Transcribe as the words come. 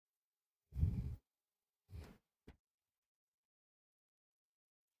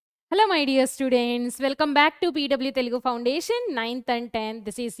Hello, my dear students. Welcome back to PW Telugu Foundation 9th and 10th.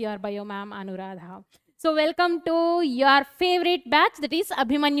 This is your bio ma'am Anuradha. So, welcome to your favorite batch, that is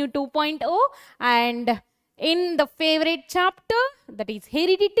Abhimanyu 2.0, and in the favorite chapter, that is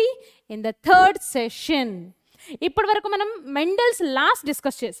Heredity, in the third session. ఇప్పటి వరకు మనం Mendel's last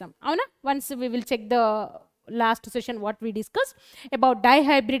discuss చేసాం అవునా. Once we will check the last session what we discuss about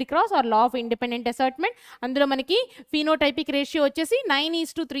dihybrid cross are law of independent అసర్ట్మెంట్. అందులో మనకి phenotypic ratio వచ్చేసి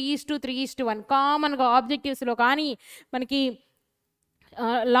 9:3:3:1 కామన్గా ఆబ్జెక్టివ్స్లో కానీ మనకి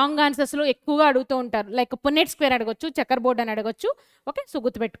లాంగ్ ఆన్సర్స్లో ఎక్కువగా అడుగుతూ ఉంటారు. లైక్ పున్నెట్ స్క్వేర్ అడగొచ్చు, చెక్కర్ బోర్డ్ అని అడగొచ్చు. ఓకే, సో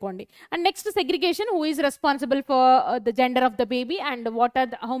గుర్తుపెట్టుకోండి. And next segregation, who is responsible for the gender of the baby and what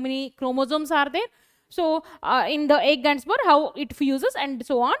are how many chromosomes are there. So in the egg and sperm, how it fuses and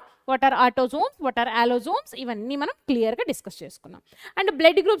so on, what are autosomes, what are allosomes, ఇవన్నీ మనం క్లియర్గా discuss చేసుకున్నాం. And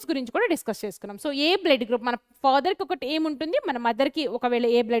blood groups గురించి కూడా discuss చేసుకున్నాం. So ఏ blood group, మన ఫాదర్కి ఒకటి ఏముంటుంది, మన మదర్కి ఒకవేళ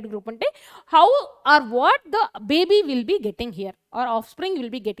ఏ బ్లడ్ గ్రూప్ ఉంటే how are what the baby will be getting here are of spring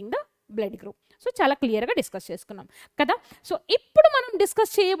will be getting the blood group. So చాలా క్లియర్గా డిస్కస్ చేసుకున్నాం కదా. సో ఇప్పుడు మనం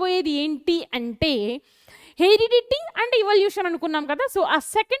డిస్కస్ చేయబోయేది ఏంటి అంటే హెరిడిటీ అండ్ ఇవల్యూషన్ అనుకున్నాం కదా. సో ఆ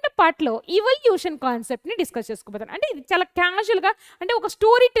సెకండ్ పార్ట్లో ఇవల్యూషన్ కాన్సెప్ట్ని డిస్కస్ చేసుకోబోతాను. అంటే ఇది చాలా క్యాజువల్గా, అంటే ఒక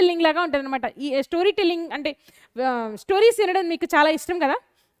స్టోరీ టెల్లింగ్ లాగా ఉంటుంది అనమాట. ఈ స్టోరీ టెల్లింగ్ అంటే స్టోరీస్ వినడం మీకు చాలా ఇష్టం కదా,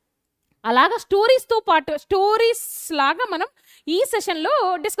 అలాగా స్టోరీస్తో పాటు స్టోరీస్ లాగా మనం ఈ సెషన్లో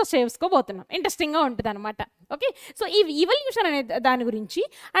డిస్కస్ చేసుకోబోతున్నాం. ఇంట్రెస్టింగ్గా ఉంటుంది అనమాట. ఓకే, సో ఈ ఇవల్యూషన్ అనే దాని గురించి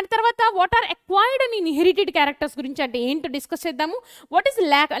అండ్ తర్వాత what are acquired and inherited characters గురించి అంటే ఏంటో డిస్కస్ చేద్దాము. What is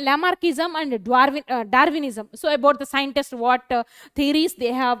Lamarckism and Darwinism. So about the scientist what theories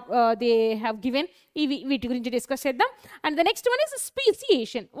they have given, వీటి గురించి డిస్కస్ చేద్దాం. And the next one is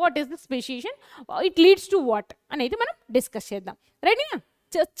speciation. What is the speciation, it leads to what అనేది మనం discuss చేద్దాం. రెడీనా?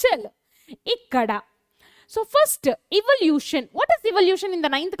 చల్ ఇక్కడ. So first evolution. What is evolution in the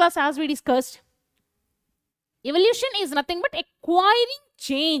 9th class as we discussed? Evolution is nothing but acquiring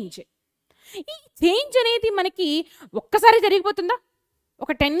change. ఈ change అనేది మనకి ఒక్కసారి జరిగిపోతుందా,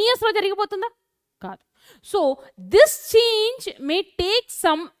 ఒక 10 yearsలో జరిగిపోతుందా? కాదు. So this change may take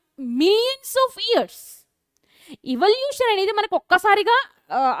some millions of years. Evolution అనేది మనకు ఒక్కసారిగా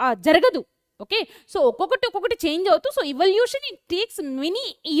జరగదు. ఓకే, సో ఒక్కొక్కటి చేంజ్ అవుతూ, so evolution it takes many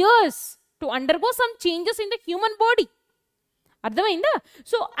years to undergo some changes in the human body. అర్థమైందా?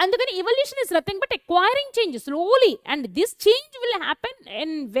 సో అందుకని evolution is nothing but acquiring change slowly, and this change will happen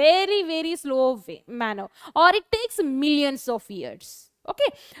in very very slow manner are it takes millions of years. Okay,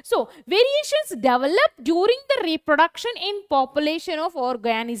 so variations develop during the reproduction in population of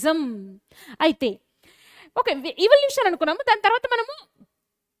organism. అయితే okay, evolution అనుకున్నాము. దాని తర్వాత మనము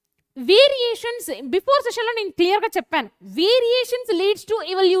variations, before సెషన్లో నేను క్లియర్గా చెప్పాను, variations leads to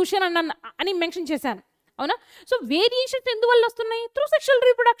evolution అని మెన్షన్ చేశాను అవునా. సో వేరియేషన్స్ ఎందువల్ల వస్తున్నాయి? Through sexual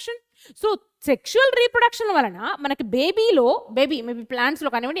reproduction. So sexual reproduction వలన మనకి మేబీ ప్లాంట్స్లో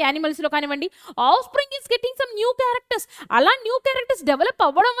కానివ్వండి, యానిమల్స్లో కానివ్వండి, of spring is getting some new characters. అలా న్యూ క్యారెక్టర్స్ డెవలప్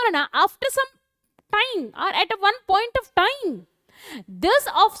అవ్వడం వలన after some time are at one point of time this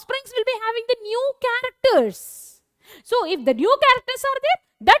of springs will be having the new characters. So if the new characters are there,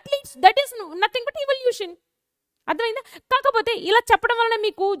 that is nothing but evolution. అర్థమైందా? కాకపోతే ఇలా చెప్పడం వలన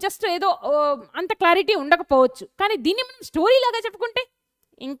మీకు just ఏదో అంత clarity ఉండకపోవచ్చు, కానీ దీన్ని మనం స్టోరీ లాగా చెప్పుకుంటే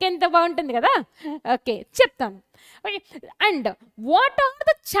ఇంకెంత బాగుంటుంది కదా. ఓకే, చెప్తాను. Okay, and what are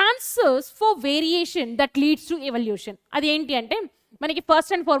the chances for variation that leads to evolution? అది ఏంటి అంటే మనకి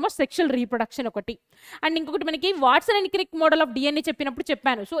first and foremost sexual reproduction ఒకటి, అండ్ ఇంకొకటి మనకి Watson and Crick model of DNA చెప్పినప్పుడు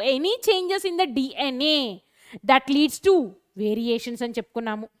చెప్పాను. So any changes in the DNA that leads to variations అని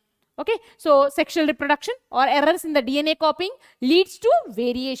చెప్పుకున్నాము. Okay, so sexual reproduction or errors in the DNA copying leads to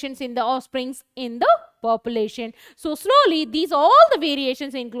variations in the offsprings in the population. So slowly these all the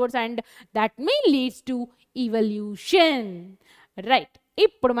variations includes and that may leads to evolution. Right,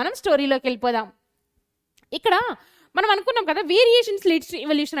 ఇప్పుడు మనం స్టోరీలోకి వెళ్ళిపోదాం. ఇక్కడ మనం అనుకున్నాం కదా variations leads to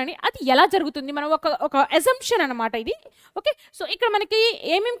evolution అని. అది ఎలా జరుగుతుంది? మనం ఒక అజంప్షన్ అనమాట ఇది. ఓకే, సో ఇక్కడ మనకి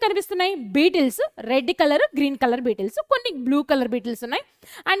ఏమేమి కనిపిస్తున్నాయి? Beetles, red colour, green colour beetles, కొన్ని బ్లూ కలర్ బీటిల్స్ ఉన్నాయి,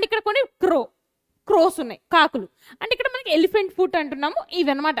 అండ్ ఇక్కడ కొన్ని క్రోస్ ఉన్నాయి, కాకులు, అండ్ ఇక్కడ మనకి ఎలిఫెంట్ ఫుట్ అంటున్నాము.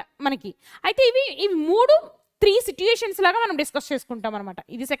 ఇవి అనమాట మనకి. అయితే ఇవి 3 సిట్యుయేషన్స్ లాగా మనం డిస్కస్ చేసుకుంటాం అనమాట.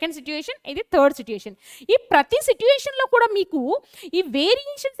 ఇది సెకండ్ సిట్యుయేషన్, ఇది థర్డ్ సిట్యుయేషన్. ఈ ప్రతి సిట్యుయేషన్లో కూడా మీకు ఈ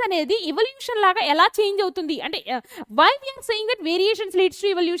వేరియేషన్స్ అనేది ఇవల్యూషన్ లాగా ఎలా చేంజ్ అవుతుంది అంటే why we are saying that variations leads to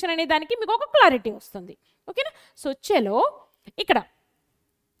evolution అనే దానికి మీకు ఒక క్లారిటీ వస్తుంది. ఓకేనా? సో చలో ఇక్కడ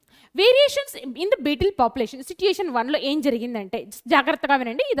variations in the beetle population situation 1లో ఏం జరిగిందంటే జాగ్రత్తగా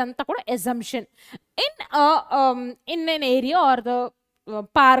వినండి, ఇదంతా కూడా assumption. In N area are the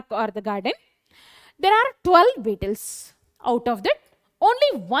park or the garden there are 12 beetles. Out of that only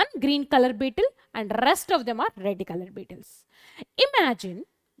one green color beetle and rest of them are red color beetles. Imagine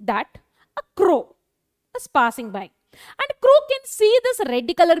that a crow is passing by and crow can see this red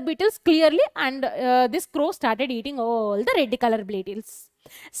color beetles clearly, and this crow started eating all the red color beetles.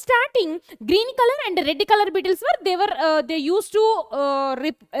 Starting, green color and red color beetles they used to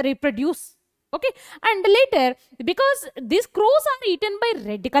reproduce. Okay, and later, because these crows are eaten by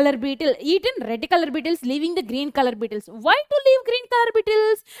red color beetles, leaving the green color beetles. Why to leave green color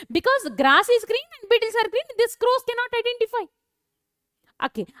beetles? Because grass is green and beetles are green. These crows cannot identify.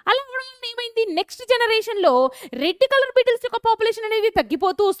 Okay, అలా అవడం వల్ల ఏమైంది, next జనరేషన్లో red colour beetles యొక్క population అనేది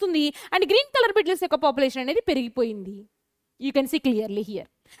తగ్గిపోతూ వస్తుంది and green colour beetles యొక్క పాపులేషన్ అనేది పెరిగిపోయింది. You can see clearly here.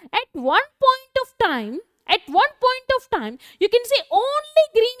 At one point of time, you can see only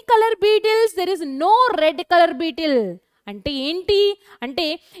green color beetles. There is no red color beetle. అంటే ఏంటి అంటే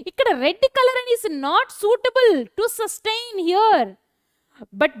ఇక్కడ red colour is not suitable to sustain here.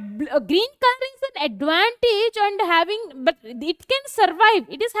 But green color is an advantage and but it can survive.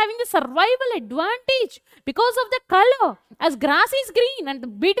 It is having the survival advantage because of the color. As grass is green and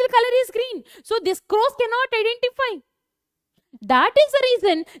the beetle color is green, so these crows cannot identify. That is the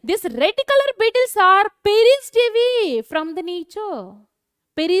reason these red color beetles are perished away from the nature.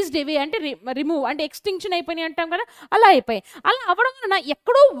 Perished away అంటే remove అంటే extinction అయిపోయినాయి అంటాం కదా, అలా అయిపోయాయి. అలా అవడం వలన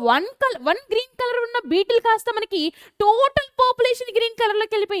ఎక్కడో వన్ గ్రీన్ కలర్ ఉన్న బీటిల్ కాస్త మనకి టోటల్ పాపులేషన్ గ్రీన్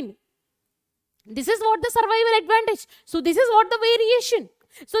కలర్లోకి వెళ్ళిపోయింది. This is what the survival advantage. So this is what the variation.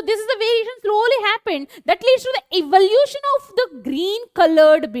 So this is the variation slowly happened that leads to the evolution of the green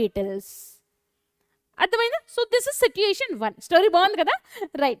colored beetles. అర్థమైందా? So this is situation 1. Story బాగుంది కదా,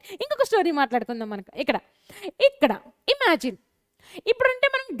 right. ఇంకొక story మాట్లాడుకుందాం మనకు. ఇక్కడ imagine, ఇప్పుడంటే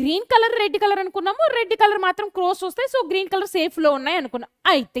మనం green colour red colour అనుకున్నాము, రెడ్ కలర్ మాత్రం క్రోస్ వస్తాయి, సో గ్రీన్ కలర్ సేఫ్లో ఉన్నాయి అనుకున్నాం.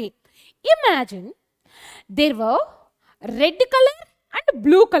 అయితే imagine there were red colour and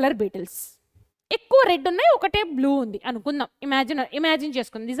blue colour beetles. ఎక్కువ రెడ్ ఉన్నాయి, ఒకటే బ్లూ ఉంది అనుకుందాం. ఇమాజిన్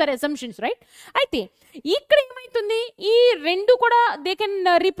చేసుకుందాం. These are assumptions, right? అయితే ఇక్కడ ఏమైతుంది, ఈ రెండు కూడా they can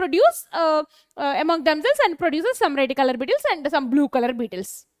reproduce among themselves and produces some red colour beetles and some blue colour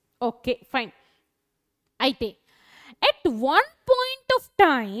beetles. Okay, fine. అయితే at one point of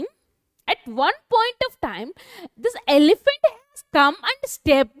time, this elephant has come and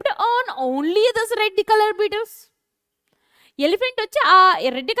stepped on only this red color beetles. Elephant వచ్చి ఆ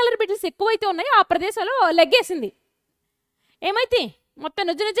red colour beetles ఎక్కువైతే ఉన్నాయో ఆ ప్రదేశంలో లెగ్గేసింది. ఏమైతే మొత్తం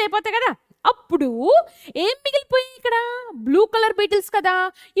నుజ్జు అయిపోతాయి కదా. అప్పుడు ఏం మిగిలిపోయాయి ఇక్కడ, బ్లూ కలర్ బీటిల్స్ కదా.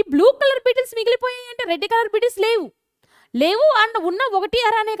 ఈ బ్లూ కలర్ బీటిల్స్ మిగిలిపోయాయి అంటే రెడ్ కలర్ బీటిల్స్ లేవు అండ్ ఉన్న ఒకటి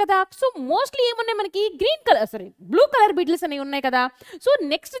అరానే కదా. సో మోస్ట్లీ ఏమున్నాయి మనకి, బ్లూ కలర్ బీటిల్స్ అనేవి ఉన్నాయి కదా. సో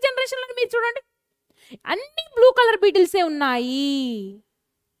నెక్స్ట్ జనరేషన్లో మీరు చూడండి, అన్ని బ్లూ కలర్ బీటిల్సే ఉన్నాయి.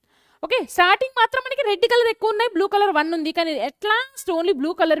 ఓకే, స్టార్టింగ్ మాత్రం మనకి రెడ్ కలర్ ఎక్కువ ఉన్నాయి, బ్లూ కలర్ 1 ఉంది. కానీ at last only blue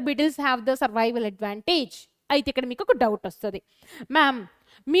colour beetles have the survival advantage. అయితే ఇక్కడ మీకు ఒక డౌట్ వస్తుంది, మ్యామ్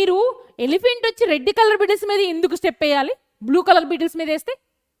మీరు ఎలిఫెంట్ వచ్చి రెడ్ కలర్ బీటిల్స్ మీద ఎందుకు స్టెప్ వేయాలి, బ్లూ కలర్ బీటిల్స్ మీద వేస్తే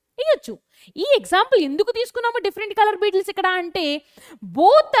వేయచ్చు. ఈ ఎగ్జాంపుల్ ఎందుకు తీసుకున్నాము డిఫరెంట్ కలర్ బీటిల్స్ ఇక్కడ అంటే,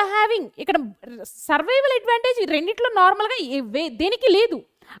 బోత్ హ్యావింగ్ ఇక్కడ సర్వైవల్ అడ్వాంటేజ్ రెండిట్లో నార్మల్గా దేనికి లేదు.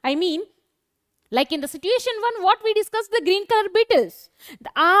 I mean like in the situation 1 what we discussed, the green color beetles,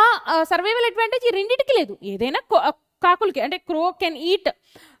 survival advantage రెండిటికి లేదు. ఏదైనా కాకులకి అంటే crow can eat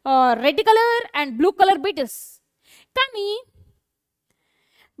red color and blue color beetles. కానీ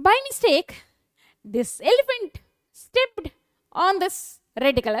by mistake this elephant stepped on this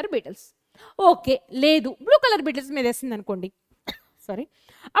red color beetles. Okay, లేదు blue colour beetles మీద వేసింది అనుకోండి, sorry,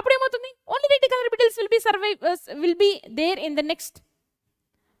 అప్పుడు ఏమవుతుంది, only red colour beetles will be there in the next.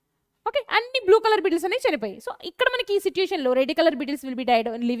 Okay, అన్ని blue colour beetles అనేవి చనిపోయి. సో ఇక్కడ మనకి ఈ సిచ్యుయేషన్లో red colour beetles will be died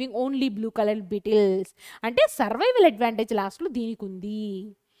living only blue colour beetles. అంటే సర్వైవల్ అడ్వాంటేజ్ లాస్ట్లో దీనికి ఉంది.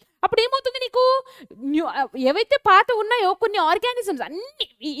 అప్పుడు ఏమవుతుంది, నీకు ఏవైతే పాత ఉన్నాయో కొన్ని ఆర్గానిజమ్స్ అన్ని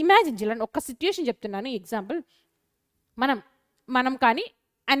ఇమాజిన్ చేయాలని ఒక్క సిచ్యుయేషన్ చెప్తున్నాను, ఎగ్జాంపుల్. మనం కానీ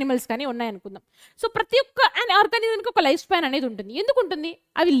యానిమల్స్ కానీ ఉన్నాయనుకుందాం. సో ప్రతి ఒక్క ఆర్గానిజంకి ఒక లైఫ్ స్పాన్ అనేది ఉంటుంది. ఎందుకు ఉంటుంది,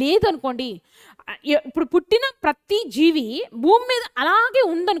 అవి లేదు అనుకోండి, ఇప్పుడు పుట్టిన ప్రతి జీవి భూమి మీద అలాగే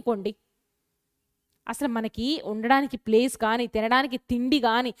ఉందనుకోండి, అసలు మనకి ఉండడానికి ప్లేస్ కానీ, తినడానికి తిండి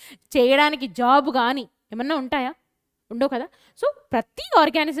కానీ, చేయడానికి జాబ్ కానీ ఏమన్నా ఉంటాయా, ఉండవు కదా. సో ప్రతి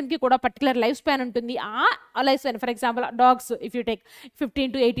ఆర్గానిజంకి కూడా పర్టికులర్ లైఫ్ స్పాన్ ఉంటుంది. ఆ life span, for example dogs if you take 15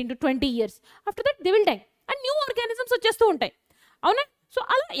 to 18 to 20 years, after that they will die and new organisms వచ్చేస్తూ ఉంటాయి, అవునా. సో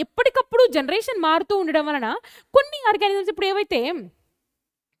అలా ఎప్పటికప్పుడు జనరేషన్ మారుతూ ఉండడం వలన కొన్ని ఆర్గానిజమ్స్ ఇప్పుడు ఏవైతే,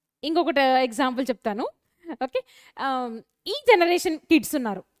 ఇంకొకటి ఎగ్జాంపుల్ చెప్తాను. ఓకే, ఈ జనరేషన్ కిడ్స్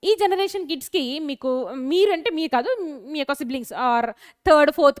ఉన్నారు. ఈ జనరేషన్ కిడ్స్కి మీరంటే మీరు కాదు, మీ యొక్క siblings are 3rd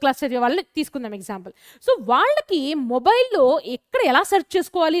 4th class చదివే వాళ్ళు తీసుకుందాం ఎగ్జాంపుల్. సో వాళ్ళకి మొబైల్లో ఎక్కడ ఎలా సెర్చ్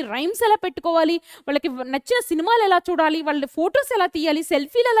చేసుకోవాలి, రైమ్స్ ఎలా పెట్టుకోవాలి, వాళ్ళకి నచ్చిన సినిమాలు ఎలా చూడాలి, వాళ్ళ ఫొటోస్ ఎలా తీయాలి,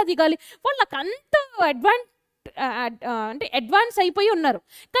 సెల్ఫీలు ఎలా దిగాలి, వాళ్ళకి అంత అడ్వాన్స్ అయిపోయి ఉన్నారు.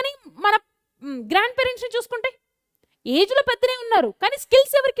 కానీ మన గ్రాండ్ పేరెంట్స్ని చూసుకుంటే ఏజ్లో పెద్దనే ఉన్నారు, కానీ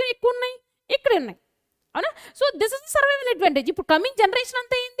స్కిల్స్ ఎవరికి ఎక్కువ ఉన్నాయి, ఇక్కడే ఉన్నాయి. అవునా? So this is survival advantage. ఇప్పుడు కమింగ్ జనరేషన్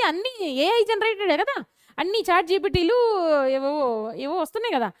అంతా ఏంటి, అన్ని ఏఐ జనరేటెడే కదా, అన్ని చాట్ జీపీటీలు ఏవో ఏవో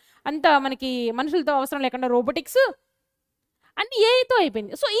వస్తున్నాయి కదా, అంతా మనకి మనుషులతో అవసరం లేకుండా రోబోటిక్స్ అన్ని ఏఐతో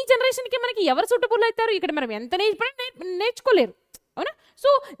అయిపోయింది. సో ఈ జనరేషన్కి మనకి ఎవరు సూటబుల్ అవుతారు, ఇక్కడ మనం ఎంత నేర్చుకోలేరు. అవునా? సో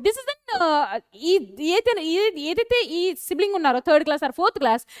దిస్ ఇస్ ఏదైతే ఈ సిబ్లింగ్ ఉన్నారో 3rd class are 4th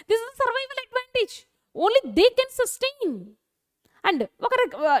class, this is survival advantage. Only they can sustain. And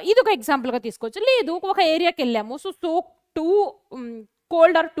ఇది ఒక ఎగ్జాంపుల్గా తీసుకోవచ్చు. లేదు ఒక ఏరియాకి వెళ్ళాము, so two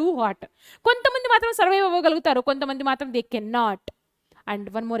cold or too hot, కొంతమంది మాత్రం సర్వైవ్ అవ్వగలుగుతారు, కొంతమంది మాత్రం they can not. And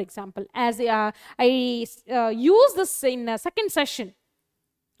one more example, as I use this in second session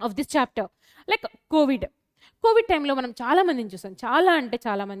of this chapter, like Covid టైంలో మనం చాలామందిని చూసాం, చాలా అంటే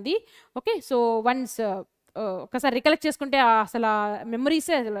చాలామంది. ఓకే, సో వన్స్ ఒకసారి రికలెక్ట్ చేసుకుంటే అసలు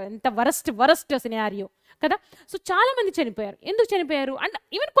మెమరీసే అసలు ఎంత వరస్ట్ సినారియో కదా. సో చాలా మంది చనిపోయారు. ఎందుకు చనిపోయారు? అండ్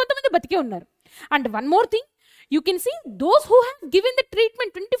ఈవెన్ కొంతమంది బతికే ఉన్నారు. And one more thing, you can see those who have given the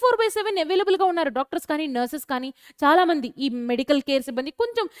treatment 24/7 అవైలబుల్గా ఉన్నారు. డాక్టర్స్ కానీ, నర్సెస్ కానీ, చాలామంది ఈ మెడికల్ కేర్ సిబ్బంది,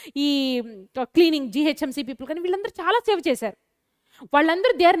 కొంచెం ఈ క్లీనింగ్ జిహెచ్ఎంసీ పీపుల్ కానీ, వీళ్ళందరూ చాలా సేవ్ చేశారు.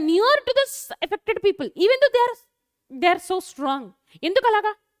 వాళ్ళందరూ they or near to this affected people even though they are so strong. ఎందుకు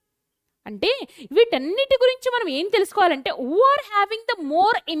అలాగా అంటే వీటన్నిటి గురించి మనం ఏం తెలుసుకోవాలంటే, who are having the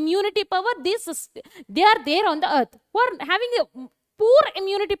more immunity power, they are there on the earth. Who are having the poor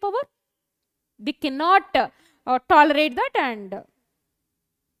immunity power, they cannot tolerate that and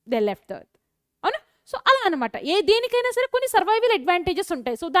they left the earth. అవునా? So అలా అనమాట. దేనికైనా సరే కొన్ని సర్వైవల్ అడ్వాంటేజెస్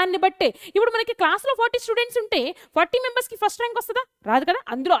ఉంటాయి. So దాన్ని బట్టే ఇప్పుడు మనకి క్లాస్లో 40 స్టూడెంట్స్ ఉంటే 40 మెంబర్స్కి ఫస్ట్ ర్యాంక్ వస్తుందా? రాదు కదా.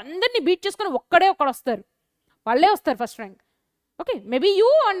 అందులో అందరినీ బీట్ చేసుకొని ఒక్కడే వస్తారు, వాళ్ళే వస్తారు first rank. Okay, maybe you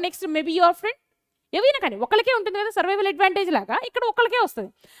and next maybe your friend, ఏవైనా కానీ ఒకళ్ళకే ఉంటుంది కదా సర్వైవల్ అడ్వాంటేజ్ లాగా, ఇక్కడ ఒకళ్ళకే వస్తుంది.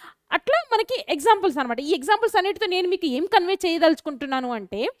 అట్లా మనకి ఎగ్జాంపుల్స్ అనమాట. ఈ ఎగ్జాంపుల్స్ అన్నిటితో నేను మీకు ఏం కన్వే చేయదలుచుకుంటున్నాను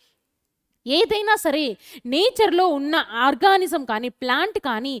అంటే, ఏదైనా సరే నేచర్లో ఉన్న ఆర్గానిజం కానీ, ప్లాంట్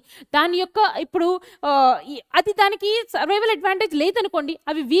కానీ, దాని యొక్క ఇప్పుడు అది దానికి సర్వైవల్ అడ్వాంటేజ్ లేదనుకోండి,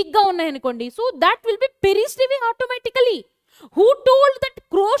 అవి వీక్గా ఉన్నాయనుకోండి, so that will be పెరిస్డ్ away automatically. Who told that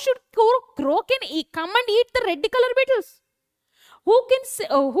crow can come and eat the red color beetles? Who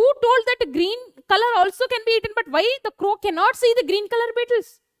told that green color also can be eaten, but why the crow cannot see the green color beetles?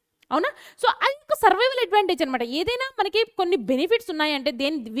 అవునా? So అది ఒక survival advantage అనమాట. ఏదైనా మనకి కొన్ని benefits ఉన్నాయంటే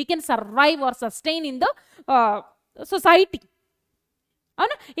then we can survive are sustain in the society.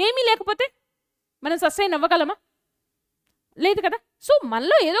 అవునా? ఏమీ లేకపోతే మనం సస్టైన్ అవ్వగలమా? లేదు కదా. సో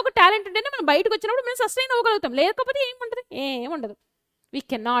మనలో ఏదో ఒక టాలెంట్ ఉంటేనే మనం బయటకు వచ్చినప్పుడు మనం సస్టైన్ అవ్వగలుగుతాం, లేకపోతే ఏముంటుంది, ఏముండదు. We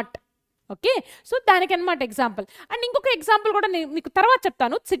can not. Okay, so దానికి అనమాట ఎగ్జాంపుల్. అండ్ ఇంకొక ఎగ్జాంపుల్ కూడా నేను మీకు తర్వాత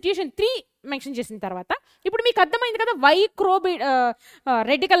చెప్తాను, సిట్యుయేషన్ 3 మెన్షన్ చేసిన తర్వాత. ఇప్పుడు మీకు అర్థమైంది కదా why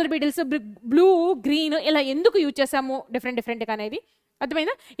red colour beetles, blue, green ఇలా ఎందుకు యూజ్ చేసాము డిఫరెంట్గా అనేది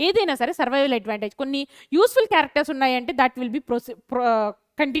అర్థమైందా? ఏదైనా సరే సర్వైవల్ అడ్వాంటేజ్, కొన్ని యూస్ఫుల్ క్యారెక్టర్స్ ఉన్నాయంటే that will be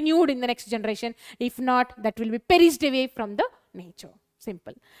continued in the next generation. If not, that will be perished away from the nature.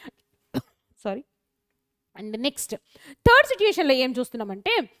 Simple. Sorry. And next, third situation లో ఏం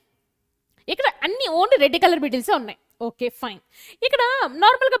చూస్తున్నామంటే, ఇక్కడ అన్ని ఓన్లీ రెడ్ కలర్ బీటిల్సే ఉన్నాయి. Okay fine. ఇక్కడ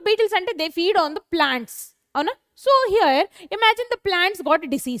నార్మల్గా beetles అంటే they feed on the plants, అవునా? So here imagine the plants got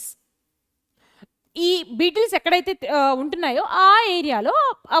disease. ఈ బీటిల్స్ ఎక్కడైతే ఉంటున్నాయో ఆ ఏరియాలో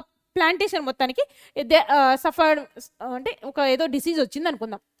ప్లాంటేషన్ మొత్తానికి సఫర్డ్ అంటే ఒక ఏదో డిసీజ్ వచ్చింది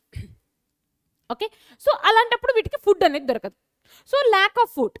అనుకుందాం. ఓకే, సో అలాంటప్పుడు వీటికి ఫుడ్ అనేది దొరకదు. సో ల్యాక్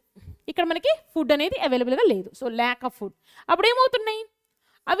ఆఫ్ ఫుడ్, ఇక్కడ మనకి ఫుడ్ అనేది అవైలబుల్గా లేదు. సో ల్యాక్ ఆఫ్ ఫుడ్, అప్పుడు ఏమవుతున్నాయి,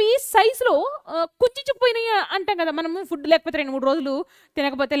 అవి సైజులో కుంచిపోయినాయి అంటాం కదా మనము. ఫుడ్ లేకపోతే 2-3 రోజులు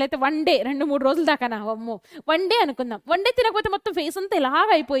తినకపోతే, లేకపోతే 1 డే 2-3 రోజుల దాకానా, అమ్మో 1 డే అనుకుందాం, 1 డే తినకపోతే మొత్తం ఫేస్ అంతా ఇలాగ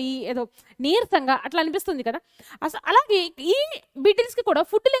అయిపోయి ఏదో నీరసంగా అట్లా అనిపిస్తుంది కదా. అసలు అలాగే ఈ బీటిల్స్కి కూడా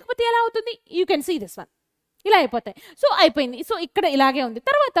ఫుడ్ లేకపోతే ఎలా అవుతుంది? You can see this one, ఇలా అయిపోతాయి. సో అయిపోయింది. సో ఇక్కడ ఇలాగే ఉంది.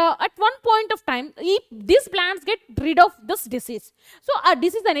 తర్వాత at one point of time these plants get rid of this disease. So ఆ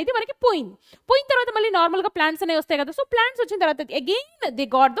డిసీజ్ అనేది మనకి పోయిన తర్వాత మళ్ళీ నార్మల్గా ప్లాంట్స్ అనేవి వస్తాయి కదా. సో ప్లాంట్స్ వచ్చిన తర్వాత again they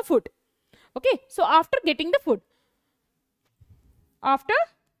got the food. Okay, so after getting food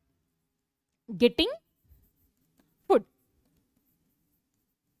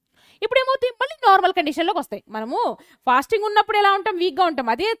ఇప్పుడు ఏమవుతుంది, మళ్ళీ నార్మల్ కండిషన్లోకి వస్తాయి. మనము ఫాస్టింగ్ ఉన్నప్పుడు ఎలా ఉంటాం, వీక్గా ఉంటాం.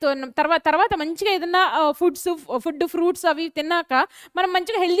 అదే తర్వాత మంచిగా ఏదన్నా ఫుడ్ ఫ్రూట్స్ అవి తిన్నాక మనం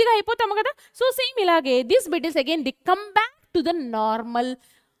మంచిగా హెల్దీగా అయిపోతాము కదా. సో సేమ్ ఇలాగే this bids again the come back to the normal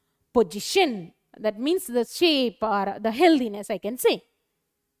position. That means the shape are the healthiness I can say.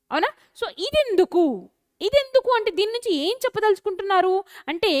 అవునా? సో ఇదెందుకు అంటే దీని నుంచి ఏం చెప్పదలుచుకుంటున్నారు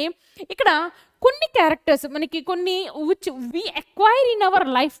అంటే, ఇక్కడ కొన్ని క్యారెక్టర్స్ మనకి కొన్ని which we acquire in our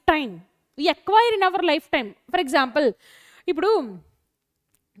life time. For example ఇప్పుడు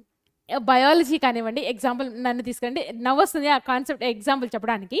బయాలజీ కానివ్వండి, ఎగ్జాంపుల్ నన్ను తీసుకురండి, నవ్వొస్తుంది ఆ కాన్సెప్ట్ ఎగ్జాంపుల్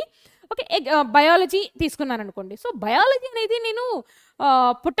చెప్పడానికి. ఓకే, బయాలజీ తీసుకున్నాను అనుకోండి. సో బయాలజీ అనేది నేను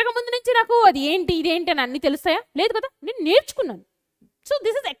పుట్టక ముందు నుంచి నాకు అది ఏంటి ఇదేంటి అని అన్ని తెలుస్తాయా? లేదు కదా, నేను నేర్చుకున్నాను. So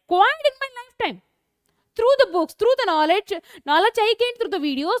this is acquired in my life time through the books, through the knowledge I gained through the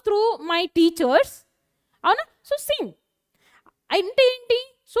videos, through my teachers. అవునా? సో సేమ్ అంటే ఏంటి,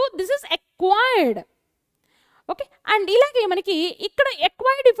 so this is acquired. Okay, and ఇలాగే మనకి ఇక్కడ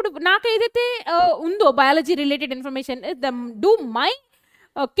అక్వైర్డ్, ఇప్పుడు నాకు ఏదైతే ఉందో biology related information, do my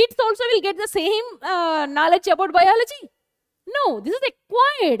kids also will get the same knowledge about biology? No, this is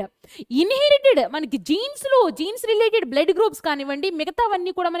acquired, inherited. మనకి జీన్స్ రిలేటెడ్ బ్లడ్ గ్రూప్స్ కానివ్వండి,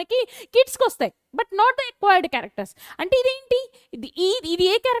 మిగతావన్నీ కూడా మనకి కిడ్స్కి వస్తాయి, but not the acquired characters. అంటే ఇదేంటి, ఇది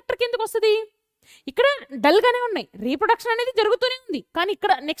ఏ క్యారెక్టర్ కిందకి వస్తుంది? ఇక్కడ డల్గానే ఉన్నాయి, రీప్రొడక్షన్ అనేది జరుగుతూనే ఉంది, కానీ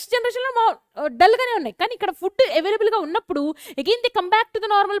ఇక్కడ నెక్స్ట్ జనరేషన్లో డల్గానే ఉన్నాయి. కానీ ఇక్కడ ఫుడ్ అవైలబుల్గా ఉన్నప్పుడు again the come back to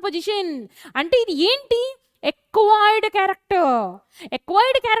the normal position. అంటే ఇది ఏంటి, ఎక్వైర్డ్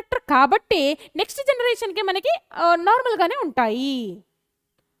క్యారెక్టర్ కాబట్టి నెక్స్ట్ జనరేషన్కి మనకి నార్మల్గానే ఉంటాయి.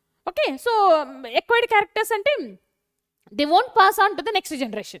 ఓకే, సో ఎక్వైర్డ్ క్యారెక్టర్స్ అంటే they won't pass on to the next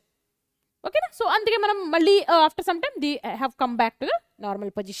generation. ఓకేనా? సో అందుకే మనం మళ్ళీ after some time the have come back to the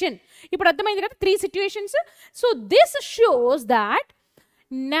normal position. ఇప్పుడు అర్థమైంది కదా 3 situations. So this shows that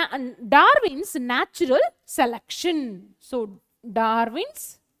Darwin's natural selection. So Darwin's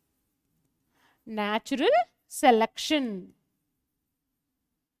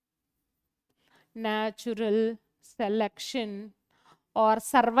natural selection or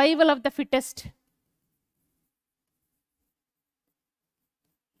survival of the fittest.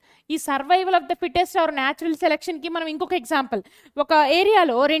 ఈ survival of the fittest are natural సెలెక్షన్కి మనం ఇంకొక example, ఒక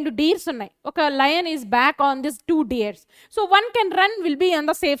ఏరియాలో 2 deers ఉన్నాయి, ఒక lion is back on this 2 deers. So one can run, will be on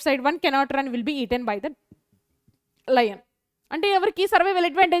the safe side, one cannot run, will be eaten by the lion. అంటే ఎవరికి survival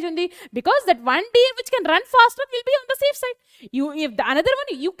advantage ఉంది? Because that one Deere which can run faster will be on the safe side. If the another one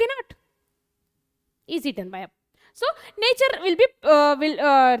you cannot, is eaten by up. So nature will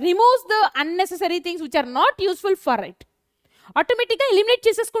removes the unnecessary things which are not useful for it. ఆటోమేటిక్గా eliminate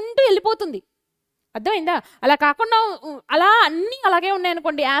చేసేసుకుంటూ వెళ్ళిపోతుంది. అర్థమైందా? అలా కాకుండా అలా అన్నీ అలాగే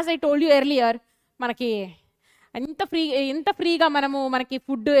ఉన్నాయనుకోండి, as I told you earlier, మనకి ఇంత ఫ్రీగా మనకి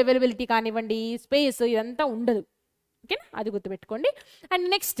ఫుడ్ అవైలబిలిటీ కానివ్వండి, స్పేస్ ఇదంతా ఉండదు. ఓకేనా? అది గుర్తుపెట్టుకోండి. And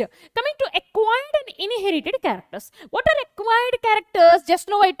next coming to acquired and inherited characters. What are acquired characters? Just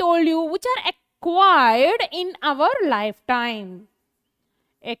now I told you which are acquired in our lifetime.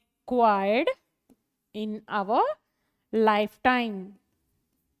 Acquired in our lifetime.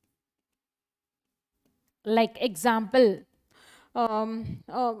 Like example,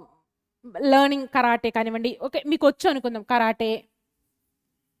 learning karate కానివ్వండి. Okay, మీకు వచ్చు అనుకుందాం karate,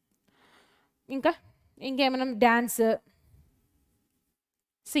 ఇంకేమైనా dance,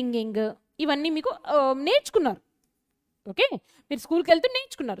 singing, ఇవన్నీ మీకు నేర్చుకున్నారు. Okay, మీరు స్కూల్కి వెళ్తూ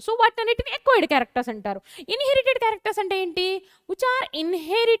నేర్చుకున్నారు. సో వాటన్నిటిని ఎక్వైర్డ్ క్యారెక్టర్స్ అంటారు. ఇన్హెరిటెడ్ క్యారెక్టర్స్ అంటే ఏంటి? Which are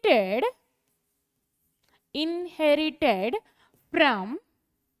inherited from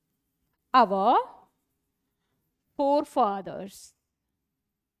our forefathers.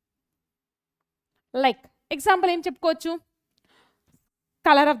 Like example ఏం చెప్పుకోవచ్చు?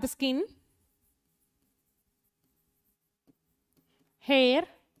 Colour of the skin, hair,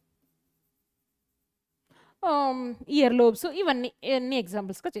 year lobes, ఇవన్నీ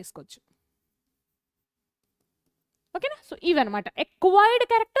ఎగ్జాంపుల్స్గా చేసుకోవచ్చు. ఓకేనా? సో ఇవన్నమాట acquired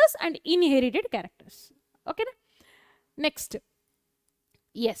characters and inherited characters. ఓకేనా? నెక్స్ట్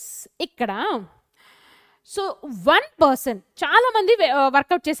ఎస్, ఇక్కడ సో వన్ పర్సన్, చాలామంది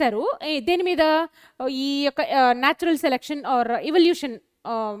వర్కౌట్ చేశారు దేని మీద? ఈ యొక్క న్యాచురల్ సెలెక్షన్ ఆర్ ఎవల్యూషన్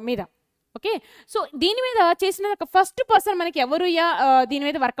మీద. ఓకే, సో దీని మీద చేసిన ఫస్ట్ పర్సన్ మనకి ఎవరు దీని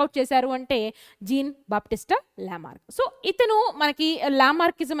మీద వర్కౌట్ చేశారు అంటే జీన్ బాప్టిస్టా లామార్క్. సో ఇతను మనకి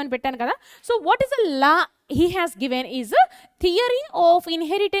లామార్కిజం అని పెట్టాను కదా. So what is the law he has given is theory of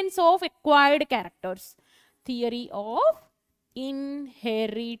inheritance of acquired characters. Theory of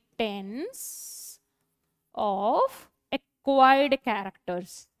inheritance of acquired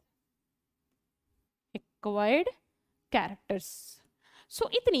characters. So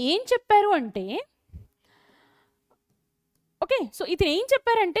ఇతను ఏం చెప్పారు అంటే, ఓకే, సో ఇతను ఏం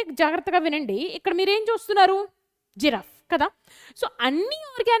చెప్పారంటే జాగ్రత్తగా వినండి. ఇక్కడ మీరు ఏం చూస్తున్నారు? జిరాఫ్ కదా. సో అన్ని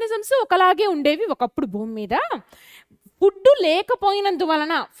ఆర్గానిజమ్స్ ఒకలాగే ఉండేవి ఒకప్పుడు భూమి మీద. ఫుడ్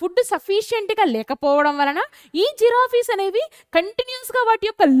లేకపోయినందువలన, ఫుడ్ సఫిషియెంట్గా లేకపోవడం వలన ఈ జిరాఫీస్ అనేవి కంటిన్యూస్గా వాటి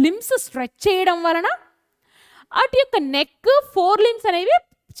యొక్క లిమ్స్ స్ట్రెచ్ చేయడం వలన వాటి యొక్క నెక్, 4 limbs అనేవి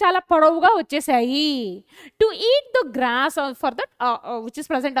చాలా పొడవుగా వచ్చేసాయి. To eat the gross for that which is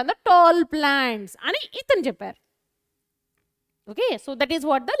present on the tall plants అని ఇతను చెప్పారు. Okay, so that is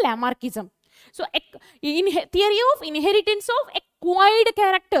what the Lamarckism. So theory of inheritance of acquired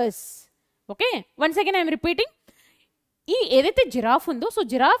characters. Okay, once again I'm repeating. ఈ ఏదైతే giraffe ఉందో, so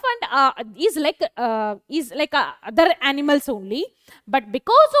giraffe and is like other animals only, but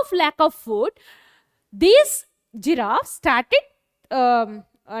because of lack of food these giraffe started,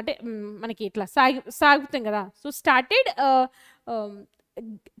 అంటే మనకి ఇట్లా సాగుతుంది కదా, so started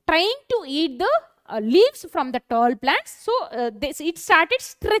trying to eat the leaves from the tall plants. So it started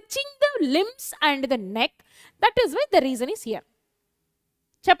stretching the limbs and the neck. That is why the reason is here.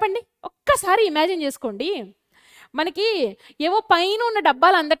 చెప్పండి, ఒక్కసారి imagine చేసుకోండి. మనకి ఏవో పైన ఉన్న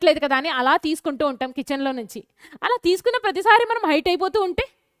డబ్బాలు అందట్లేదు కదా అని అలా తీసుకుంటూ ఉంటాం కిచెన్లో నుంచి. అలా తీసుకున్న ప్రతిసారి మనం హైట్ అయిపోతూ ఉంటే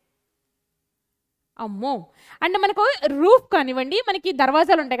అమ్మో. అండ్ మనకు రూఫ్ కానివ్వండి, మనకి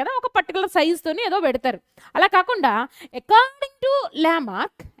దర్వాజాలు ఉంటాయి కదా, ఒక పర్టికులర్ సైజ్తోని ఏదో పెడతారు. అలా కాకుండా అకార్డింగ్ టు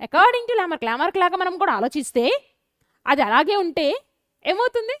ల్యామార్క్ లాగా మనం కూడా ఆలోచిస్తే అది అలాగే ఉంటే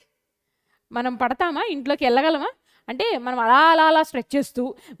ఏమవుతుంది? మనం పడతామా? ఇంట్లోకి వెళ్ళగలమా? అంటే మనం అలా అలా అలా స్ట్రెచ్ చేస్తూ,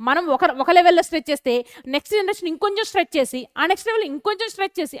 మనం ఒక లెవెల్లో స్ట్రెచ్ చేస్తే నెక్స్ట్ జనరేషన్ ఇంకొంచెం స్ట్రెచ్ చేసి, ఆ నెక్స్ట్ లెవెల్ ఇంకొంచెం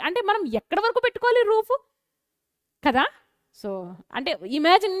స్ట్రెచ్ చేసి, అంటే మనం ఎక్కడి వరకు పెట్టుకోవాలి రూఫ్ కదా. సో అంటే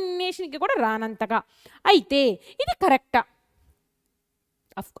ఇమాజినేషన్కి కూడా రానంతగా. అయితే ఇది కరెక్టా?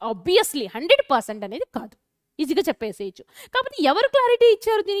 ఆబ్వియస్లీ 100% అనేది కాదు, ఈజీగా చెప్పేసేయచ్చు. కాకపోతే ఎవరు క్లారిటీ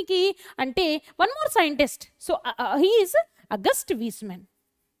ఇచ్చారు దీనికి అంటే one more scientist. So he is August వీస్మెన్.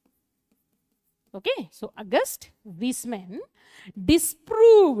 Okay, so August వీస్మెన్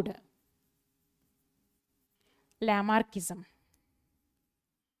disproved Lamarckism.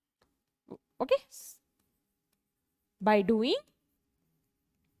 Okay, by doing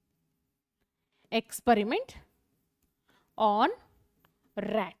experiment on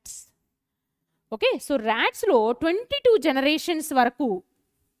rats. Okay, so rats లో 22 generations వరకు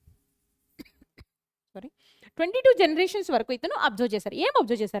 22 generations వరకు ఇతను అబ్జర్వ్ చేశారు. ఏం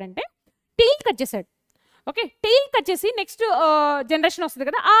అబ్జర్వ్ చేశారంటే టెయిల్ కట్ చేశాడు. ఓకే, టెయిల్ కట్ చేసి నెక్స్ట్ జనరేషన్ వస్తుంది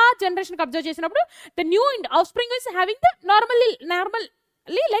కదా, ఆ జనరేషన్కి అబ్జర్వ్ చేసినప్పుడు the new of spring is having the normally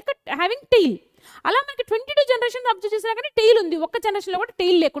like having tail. అలా మనకి 22 generations అబ్జర్వ్ చేసినా కానీ టెయిల్ ఉంది, ఒక్క జనరేషన్లో కూడా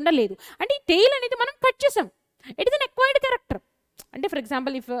టెయిల్ లేకుండా లేదు. అంటే ఈ టెయిల్ అనేది మనం కట్ చేసాం. It is an acquired character. అంటే for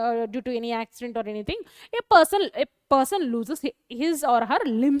example if due to any accident or anything A person loses his or her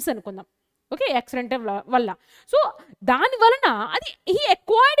limbs అనుకుందాం. ఓకే, యాక్సిడెంట్ వల్ల. సో దాని వలన అది he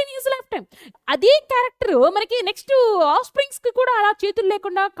acquired in his life time. అదే character మనకి next of స్ప్రింగ్స్కి కూడా అలా చేతులు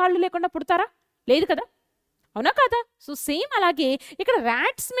లేకుండా కాళ్ళు లేకుండా పుడతారా? లేదు కదా, అవునా కదా. సో సేమ్ అలాగే ఇక్కడ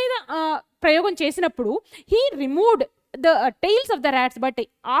ర్యాట్స్ మీద ప్రయోగం చేసినప్పుడు he removed the tails of the rats, but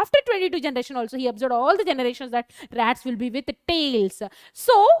after 22 generation also he observed all the generations that rats will be with tails.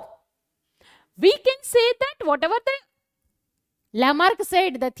 So we can say that whatever the Lamarck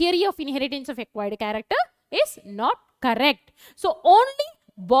said, the theory of inheritance of acquired character is not correct. So only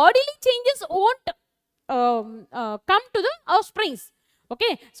bodily changes won't come to the offsprings.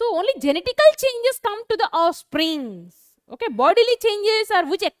 Okay, so only genetical changes come to the offsprings. Okay, bodily changes are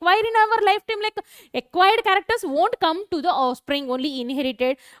which acquire in our lifetime, like acquired characters won't come to the offspring, only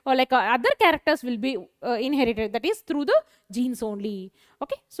inherited, or like other characters will be inherited, that is through the genes only.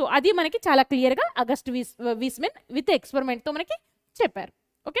 Okay, so adi manaki chala clear ga August Weismann with experiment to manaki chepparu.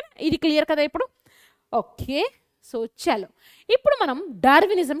 Okay, idi clear kada ippudu. Okay, so chalo ippudu manam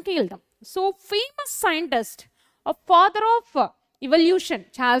Darwinism ki veldam. So famous scientist, a father of evolution,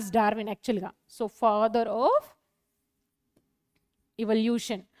 Charles Darwin actually ga. So father of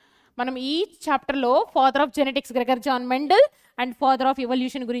evolution, మనం ఈ చాప్టర్లో father of genetics Gregor John Mendel and father of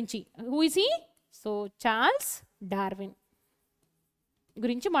evolution గురించి, who is he? So Charles Darwin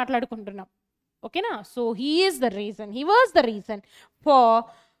గురించి మాట్లాడుకుంటున్నాం. ఓకేనా. So he is the reason, he was the reason for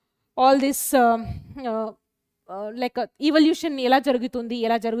all this like ఈవల్యూషన్ ఎలా జరుగుతుంది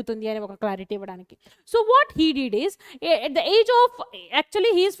అని ఒక క్లారిటీ ఇవ్వడానికి. So what he did is at the age of,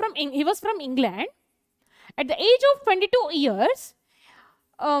 actually he was from England. At the age of 22 years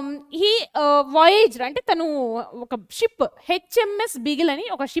he voyaged, అంటే తను ఒక ship HMS beagle అని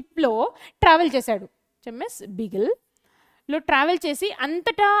ఒక షిప్లో ట్రావెల్ చేశాడు. HMS బీగిల్ లో ట్రావెల్ చేసి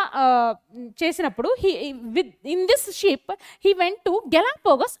అంతటా చేసినప్పుడు in this ship he went to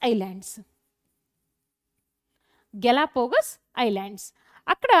గెలాపోగస్ islands. గెలాపోగస్ islands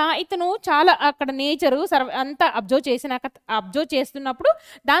అక్కడ ఇతను చాలా అక్కడ నేచరు అంతా అబ్జర్వ్ చేస్తున్నప్పుడు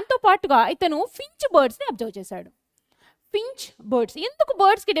దాంతో పాటుగా ఇతను ఫించ్ బర్డ్స్ని అబ్జర్వ్ చేశాడు. ఫించ్ బర్డ్స్, ఎందుకు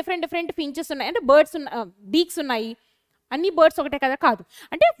బర్డ్స్కి డిఫరెంట్ ఫించెస్ ఉన్నాయి అంటే బర్డ్స్ బీక్స్ ఉన్నాయి, అన్ని బర్డ్స్ ఒకటే కదా కాదు,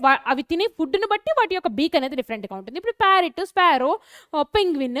 అంటే అవి తినే ఫుడ్ని బట్టి వాటి యొక్క బీక్ అనేది డిఫరెంట్గా ఉంటుంది. ఇప్పుడు ప్యారెట్, స్పారో,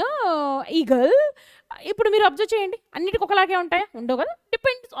 పెంగ్విన్, ఈగల్, ఇప్పుడు మీరు అబ్జర్వ్ చేయండి అన్నిటికి ఒకలాగే ఉంటాయా? ఉండవు కదా,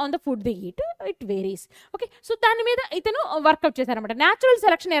 depends on the food they eat, it varies. Okay, so దాని మీద ఇతను వర్కౌట్ చేశారనమాట. న్యాచురల్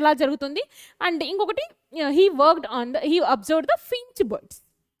సెలక్షన్ ఎలా జరుగుతుంది అండ్ ఇంకొకటి he worked on he observe the Finch birds.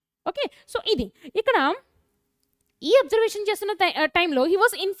 Okay, so ఇది ఇక్కడ ఈ అబ్జర్వేషన్ చేస్తున్న టైంలో he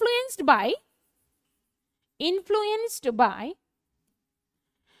was influenced by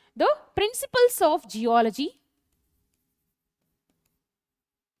the principles of geology,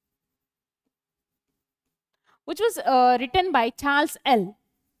 which was written by Charles L.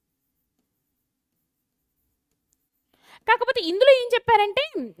 కాకపోతే ఇందులో ఏం చెప్పారంటే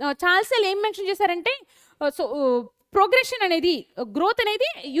చార్ల్స్ ఎల్ ఏం మెన్షన్ చేశారంటే సో ప్రోగ్రెషన్ అనేది గ్రోత్ అనేది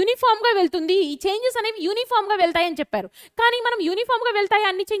యూనిఫామ్గా వెళ్తుంది, ఈ చేంజెస్ అనేవి యూనిఫామ్గా వెళ్తాయని చెప్పారు. కానీ మనం యూనిఫామ్గా వెళ్తాయి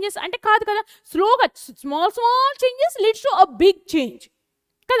అన్ని చేంజెస్ అంటే కాదు కదా, స్లోగా small changes leads to a big change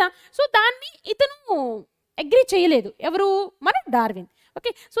కదా. సో దాన్ని ఇతను అగ్రీ చేయలేదు, ఎవరు? మన డార్విన్.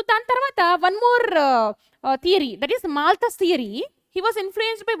 ఓకే, సో దాని తర్వాత one more theory, that is Malthus theory. He was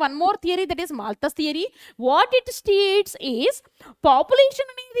influenced by one more theory, that is Malthus theory. What it states is population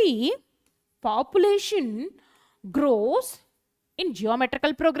grows in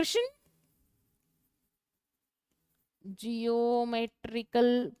geometrical progression.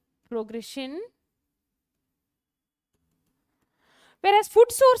 Whereas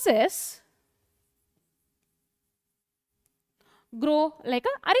food sources grow like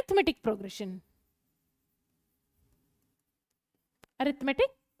a arithmetic progression.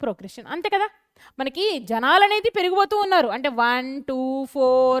 అంతే కదా, మనకి జనాలు అనేది పెరిగిపోతూ ఉన్నారు అంటే 1 2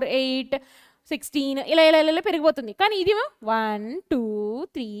 4 8 16 ఇలా ఇలా ఇలా పెరిగిపోతుంది. కానీ ఇది 1 2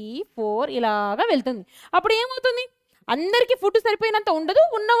 3 4 ఇలాగా వెళ్తుంది. అప్పుడు ఏమవుతుంది? అందరికీ ఫుడ్ సరిపోయినంత ఉండదు,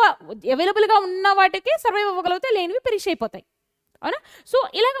 అవైలబుల్గా ఉన్న వాటికి సర్వైవ్ అవ్వగలిగితే లేనివి పెరిష్ అయిపోతాయి, అవునా? సో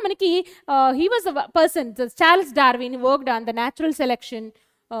ఇలాగ మనకి he was the person, Charles Darwin worked on the natural selection.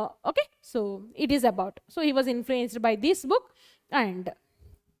 Okay, so it is about, so he was influenced by this book. And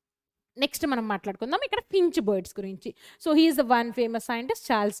next మనం మాట్లాడుకుందాం ఇక్కడ ఫించ్ బర్డ్స్ గురించి. So he is the one famous scientist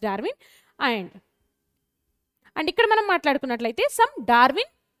Charles Darwin. And ఇక్కడ మనం మాట్లాడుకున్నట్లయితే some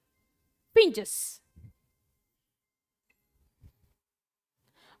Darwin finches.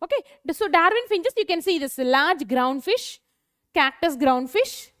 Okay, so Darwin finches you can see this large ground fish, cactus ground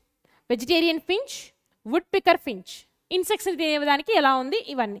fish, vegetarian Finch, would picker Finch. Insects తినేదానికి ఎలా ఉంది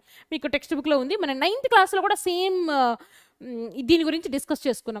ఇవన్నీ మీకు text బుక్లో ఉంది. మన 9th క్లాస్లో కూడా సేమ్ దీని గురించి డిస్కస్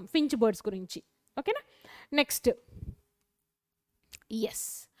చేసుకున్నాం, ఫించ్ బర్డ్స్ గురించి. ఓకేనా, నెక్స్ట్ ఎస్.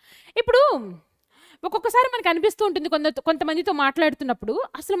 ఇప్పుడు ఒక్కొక్కసారి మనకు అనిపిస్తూ ఉంటుంది కొంతమందితో మాట్లాడుతున్నప్పుడు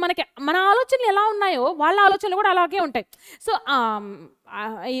అసలు మన ఆలోచనలు ఎలా ఉన్నాయో వాళ్ళ ఆలోచనలు కూడా అలాగే ఉంటాయి. సో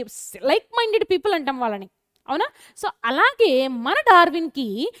లైక్ మైండెడ్ పీపుల్ అంటాం వాళ్ళని, అవునా? సో అలాగే మన డార్విన్కి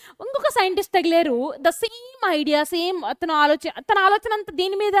ఇంకొక scientist తగిలేరు, the same idea, same తన ఆలోచన అంతా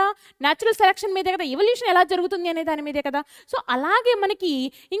దేని మీద? న్యాచురల్ సెలక్షన్ మీదే కదా, ఎవల్యూషన్ ఎలా జరుగుతుంది అనే దాని మీదే కదా. సో అలాగే మనకి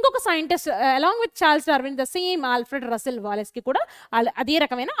ఇంకొక scientist along with Charles Darwin, the same Alfred Russell వాలెస్కి కూడా అదే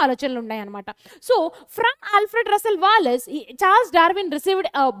రకమైన ఆలోచనలు ఉన్నాయి అన్నమాట. So from Alfred Russell Wallace Charles Darwin received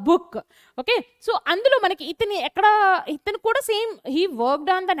a book. Okay, so అందులో మనకి ఇతను కూడా same he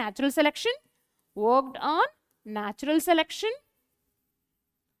worked on the natural selection,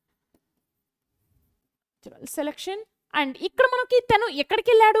 and ఇక్కడ మనకి తను ఎక్కడికి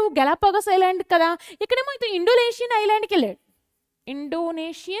వెళ్ళాడు? గెలాపాగోస్ ఐలాండ్ కదా. ఇక్కడేమో ఇతను ఇండోనేషియన్ ఐలాండ్కి వెళ్ళాడు,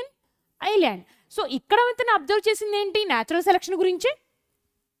 ఇండోనేషియన్ ఐలాండ్. సో ఇక్కడ ఇతను అబ్జర్వ్ చేసింది ఏంటి? న్యాచురల్ సెలక్షన్ గురించే.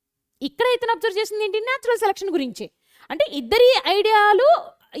 ఇక్కడ ఇతను అబ్జర్వ్ చేసింది ఏంటి? న్యాచురల్ సెలక్షన్ గురించే. అంటే ఇద్దరి ఐడియాలు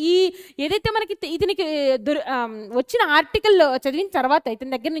ఏదైతే మనకి ఇతనికి వచ్చిన ఆర్టికల్ చదివిన తర్వాత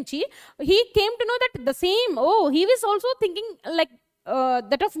ఇతని దగ్గర నుంచి he came to know that the same he was also thinking like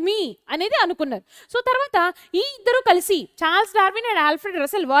that of మీ అనేది అనుకున్నారు. సో తర్వాత ఈ ఇద్దరు కలిసి Charles Darwin and Alfred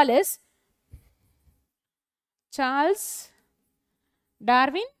Russell Wallace, Charles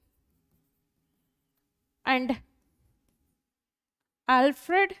Darwin and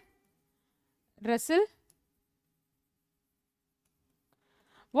Alfred Russell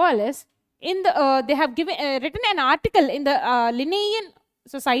Wallace they have written an article in the Linnaean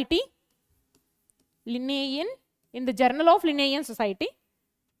Society, in the Journal of Linnaean Society,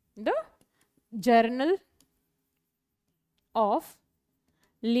 the Journal of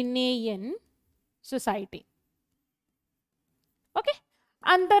Linnaean society. Okay,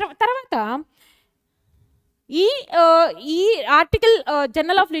 and తర్వాత ఈ article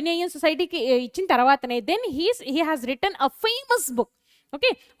journal of లినియన్ సొసైటీకి ఇచ్చిన తర్వాతనే then he has return a famous book.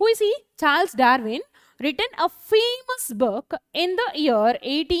 Okay, who is he? Charles Darwin written a famous book in the year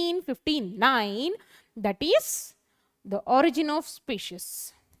 1859, that is The Origin of Species.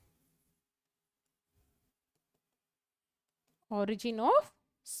 Origin of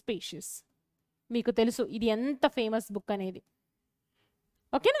Species. మీకు తెలుసు ఇది ఎంత famous book అనేది.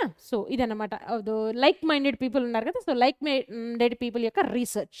 ఓకేనా? So ఇదన్నమాట like minded people ఉన్నారు కదా, so like minded people యొక్క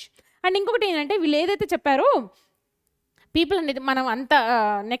రీసెర్చ్. అండ్ ఇంకొకటి ఏంటంటే వీళ్ళు ఏదైతే చెప్పారో పీపుల్ అనేది మనం అంత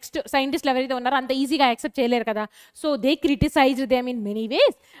నెక్స్ట్ సైంటిస్ట్లు ఎవరైతే ఉన్నారో అంత ఈజీగా యాక్సెప్ట్ చేయలేరు కదా, so they criticised them in many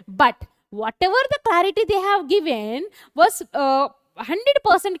ways, but what ever the clarity they have given was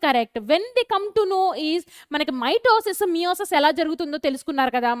 100% correct. When they come to know is మనకి మైటోసిస్ మియోసిస్ ఎలా జరుగుతుందో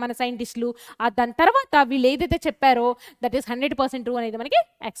తెలుసుకున్నారు కదా మన సైంటిస్టులు, దాని తర్వాత వీళ్ళు ఏదైతే చెప్పారో దట్ ఈస్ 100% ట్రూ అనేది మనకి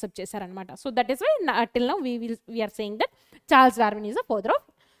యాక్సెప్ట్ చేశారనమాట. So that is why till now we are saying that Charles Darwin is the father of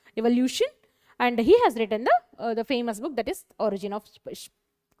evolution. And he has written the famous book that is Origin of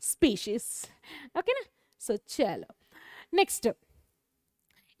Species. Okay na? So chalo next.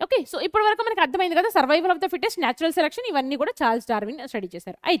 Okay, so ఇప్పటి వరకు మనకి అర్థమైంది కదా survival of the fittest, natural selection, ఇవన్నీ కూడా Charles Darwin study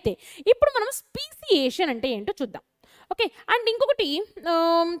చేశారు. అయితే ఇప్పుడు మనం స్పీసియేషన్ అంటే ఏంటో చూద్దాం. ఓకే, అండ్ ఇంకొకటి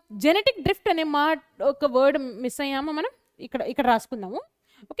జెనెటిక్ డ్రిఫ్ట్ అనే ఒక వర్డ్ మిస్ అయ్యామో మనం, ఇక్కడ రాసుకుందాము.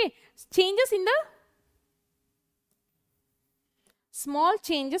 Okay, changes in the small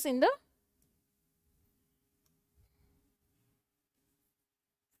changes in the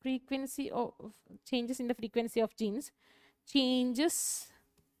frequency of changes in the frequency of genes, changes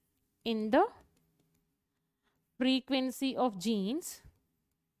in the frequency of genes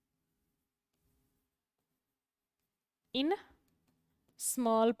in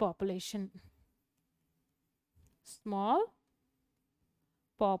small population. Small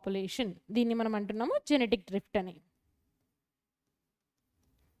population, దీన్ని మనం అంటున్నాము genetic drift అని.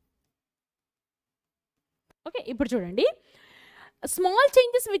 Okay, ఇప్పుడు చూడండి, small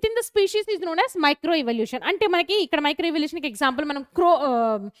changes with in the species is known as micro evolution. అంటే మనకి ఇక్కడ micro ఎవల్యూషన్కి example మనం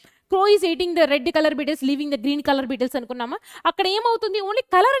క్రో is ఎయిటింగ్ the red colour beetles leaving the green colour beetles అనుకున్నామా, అక్కడ ఏమవుతుంది ఓన్లీ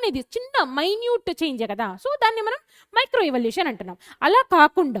కలర్ అనేది చిన్న మైన్యూట్ చేంజ్ కదా, సో దాన్ని మనం మైక్రో ఎవల్యూషన్ అంటున్నాం. అలా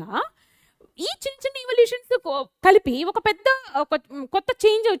కాకుండా ఈ చిన్న చిన్న ఎవల్యూషన్స్ కలిపి ఒక కొత్త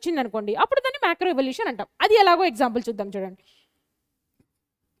చేంజ్ వచ్చింది అనుకోండి, అప్పుడు దాన్ని మైక్రో ఎవల్యూషన్ అంటాం. అది ఎలాగో ఎగ్జాంపుల్ చూద్దాం చూడండి.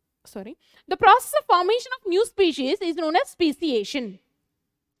 Sorry, the process of formation of new species is known as speciation.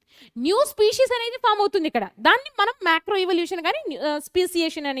 New species అనేది ఫామ్ అవుతుంది ఇక్కడ, దాన్ని మనం మ్యాక్రో ఎవల్యూషన్ కానీ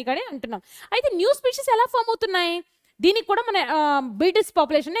స్పీసియేషన్ అని కానీ అంటున్నాం. అయితే న్యూ స్పీషీస్ ఎలా ఫామ్ అవుతున్నాయి, దీనికి కూడా మన బీటిల్స్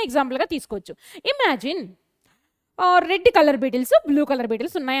పాపులేషన్ ఎగ్జాంపుల్గా తీసుకోవచ్చు. Imagine red colour beetles blue colour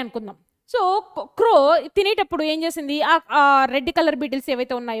beetles ఉన్నాయి అనుకుందాం. సో క్రో తినేటప్పుడు ఏం చేసింది, ఆ రెడ్ కలర్ బీటిల్స్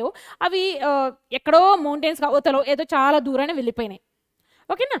ఏవైతే ఉన్నాయో అవి ఎక్కడో మౌంటైన్స్ అవతలో ఏదో చాలా దూరాన్ని వెళ్ళిపోయినాయి.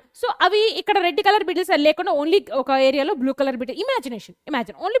 ఓకేనా, సో అవి ఇక్కడ రెడ్ కలర్ బీటిల్స్ లేకుండా ఓన్లీ ఒక ఏరియాలో blue colour beetle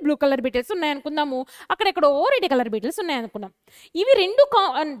imagine only blue colour beetles ఉన్నాయనుకుందాము, అక్కడెక్కడో రెడ్ కలర్ బీటిల్స్ ఉన్నాయనుకుందాం. ఇవి రెండు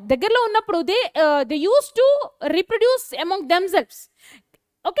దగ్గరలో ఉన్నప్పుడు they use to reproduce among themselves.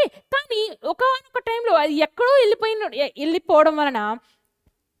 Okay, కానీ ఒక టైంలో అది ఎక్కడో వెళ్ళిపోవడం వలన,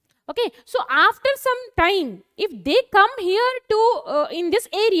 okay, so after some time if they come here to in this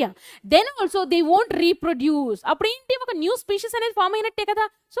area then also they won't reproduce, appudu enti oka new species anedi form ayinatte kada.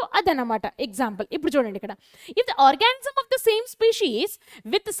 So adanamata example ippudu chudandi ikkada, if the organism of the same species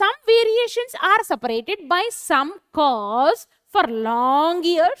with some variations are separated by some cause for long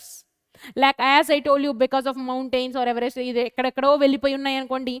years, like as I told you because of mountains or Everest ide ekkadekado vellipoyi unnai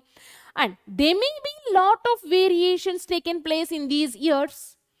anukondi, and there may be lot of variations taken place in these years.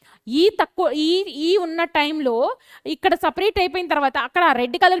 ఈ ఉన్న టైంలో ఇక్కడ separate అయిపోయిన తర్వాత అక్కడ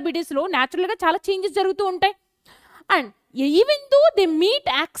red colour బీటిల్స్లో న్యాచురల్గా చాలా చేంజెస్ జరుగుతూ ఉంటాయి. And even though they meet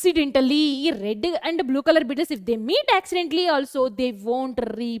accidentally, ఈ red and blue colour beetles if they meet accidentally also they won't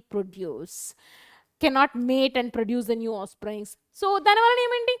reproduce, cannot mate and produce the new ఆఫ్స్ప్రింగ్స్. So దానివల్ల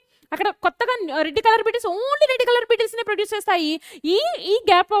ఏమండి, అక్కడ కొత్తగా red colour beetles only red colour బీటిల్స్నే produce చేస్తాయి. ఈ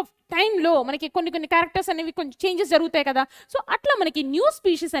gap of టైంలో మనకి కొన్ని క్యారెక్టర్స్ అనేవి కొంచెం చేంజెస్ జరుగుతాయి కదా, సో అట్లా మనకి న్యూ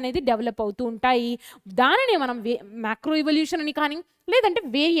స్పీషీస్ అనేది డెవలప్ అవుతూ ఉంటాయి. దానినే మనం మ్యాక్రో ఎవల్యూషన్ అని కానీ లేదంటే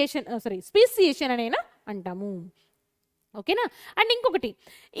స్పీసియేషన్ అనైనా అంటాము. ఓకేనా. అండ్ ఇంకొకటి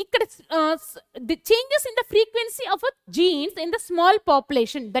ఇక్కడ the changes in the frequency of jeans in the small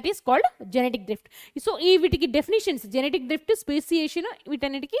population that is called genetic drift. So ఈ వీటికి డెఫినేషన్స్ జెనెటిక్ డ్రిఫ్ట్, స్పేసియేషన్,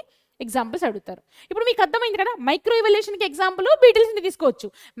 వీటన్నిటికీ ఎగ్జాంపుల్స్ అడుగుతారు. ఇప్పుడు మీకు అర్థమైంది కదా, మైక్రో ఎవల్యూషన్కి ఎగ్జాంపుల్ బీటిల్స్ని తీసుకోవచ్చు,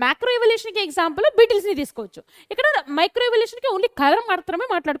 మ్యాక్రో ఎవల్యూషన్కి ఎగ్జాంపుల్ బీటిల్స్ని తీసుకోవచ్చు. ఇక్కడ మైక్రో ఎవల్యూషన్కి ఓన్లీ కలర్ మాత్రమే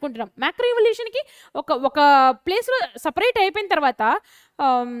మాట్లాడుకుంటున్నాం. మ్యాక్రో ఎవల్యూషన్కి ఒక ప్లేస్లో సపరేట్ అయిపోయిన తర్వాత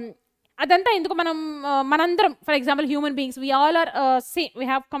అదంతా ఎందుకు, మనందరం for example human beings we all are same, we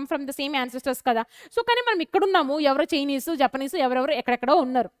have come from the same ancestors కదా. సో కానీ మనం ఇక్కడున్నాము, ఎవరో చైనీస్, జపనీస్, ఎవరెవరు ఎక్కడెక్కడో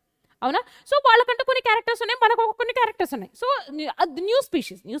ఉన్నారు, అవునా. సో వాళ్ళకంటూ కొన్ని క్యారెక్టర్స్ ఉన్నాయి, మనకు కొన్ని క్యారెక్టర్స్ ఉన్నాయి. సో న్యూ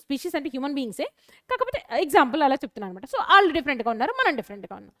స్పీషీస్ అంటే హ్యూమన్ బీయింగ్సే, కాకపోతే ఎగ్జాంపుల్ అలా చెప్తున్నాను అనమాట. సో వాళ్ళు డిఫరెంట్గా ఉన్నారు, మనం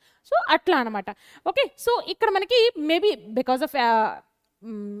డిఫరెంట్గా ఉన్నాం. సో అట్లా అనమాట. ఓకే, సో ఇక్కడ మనకి maybe because of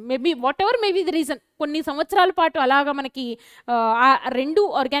maybe what ever maybe the reason, కొన్ని సంవత్సరాల పాటు అలాగా మనకి ఆ రెండు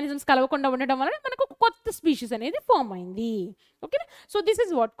ఆర్గానిజమ్స్ కలవకుండా ఉండడం వలన మనకు ఒక కొత్త స్పీషీస్ అనేది ఫామ్ అయింది. Okay, so this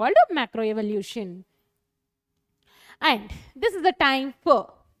is what called macro evolution. And this is the time for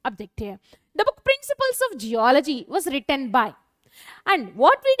objective. The book Principles of Geology was written by, and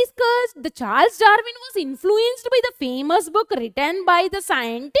what we discussed, the Charles Darwin was influenced by the famous book written by the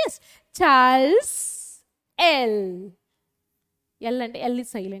scientist Charles L. L and L is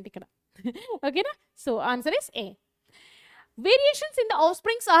silent ikkada. Okay na? So answer is A. Variations in the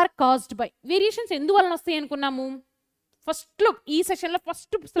offsprings are caused by, variations ఎందువలన వస్తాయి అనుకున్నాము, first లో ఈ session లో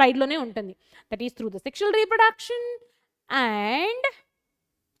first slide లోనే ఉంటుంది, that is through the sexual reproduction and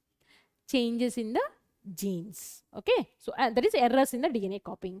changes in the genes. Okay, so that is errors in the DNA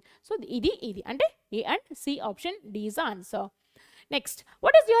copying. So idi ante A and C option D is the answer. Next,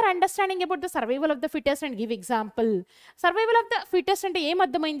 what is your understanding about the survival of the fittest and give example. Survival of the fittest ante em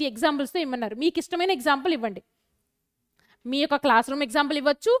aర్థమైంది, examples తో ఏమన్నారు, మీకు ఇష్టమైన example ఇవ్వండి. మీ యొక్క class room example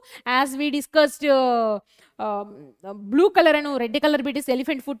ఇవ్వచ్చు, as we discussed blue colour and red colour Betis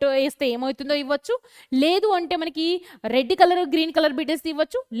elephant foot వేస్తే ఏమవుతుందో ఇవ్వచ్చు, లేదు అంటే మనకి red colour green colour Betis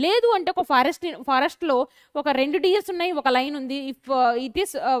ఇవ్వచ్చు, లేదు అంటే ఒక ఫారెస్ట్లో ఒక 2 డియర్స్ ఉన్నాయి, ఒక లైన్ ఉంది, if it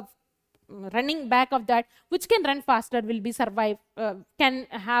is running back of that, which can run faster will be can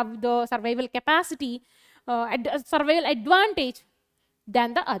have the survival capacity, survival advantage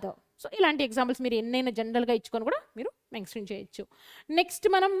than the other. So ఇలాంటి ఎగ్జాంపుల్స్ మీరు ఎన్నైనా జనరల్గా ఇచ్చుకొని కూడా మీరు మెన్షన్ చేయొచ్చు. నెక్స్ట్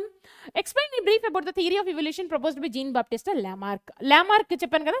మనం explain in brief about the theory of evolution proposed by gene Baptista Lamarck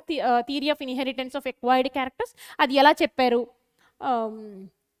చెప్పాను కదా, theory of inheritance of acquired characters, అది ఎలా చెప్పారు.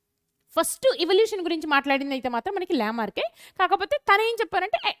 ఫస్ట్ ఎవల్యూషన్ గురించి మాట్లాడింది అయితే మాత్రం మనకి లామార్కే, కాకపోతే తను ఏం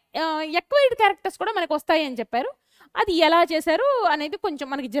చెప్పారంటే ఎక్వైర్డ్ క్యారెక్టర్స్ కూడా మనకు వస్తాయి అని చెప్పారు. అది ఎలా చేశారు అనేది కొంచెం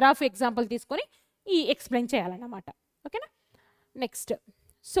మనకి జిరాఫ్ ఎగ్జాంపుల్ తీసుకొని ఎక్స్ప్లెయిన్ చేయాలన్నమాట. ఓకేనా. Next,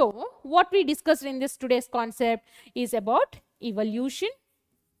 so what we discussed in this today's concept is about evolution,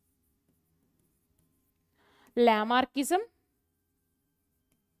 Lamarckism,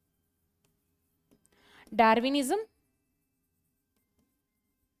 Darwinism,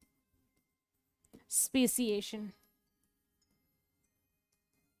 speciation.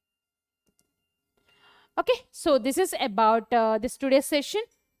 Okay, so this is about this today's session.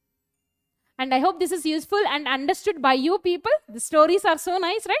 And I hope this is useful and understood by you people. The stories are so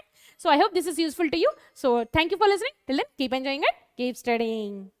nice, right? So I hope this is useful to you. So thank you for listening. Till then, keep enjoying it. Keep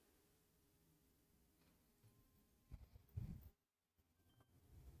studying.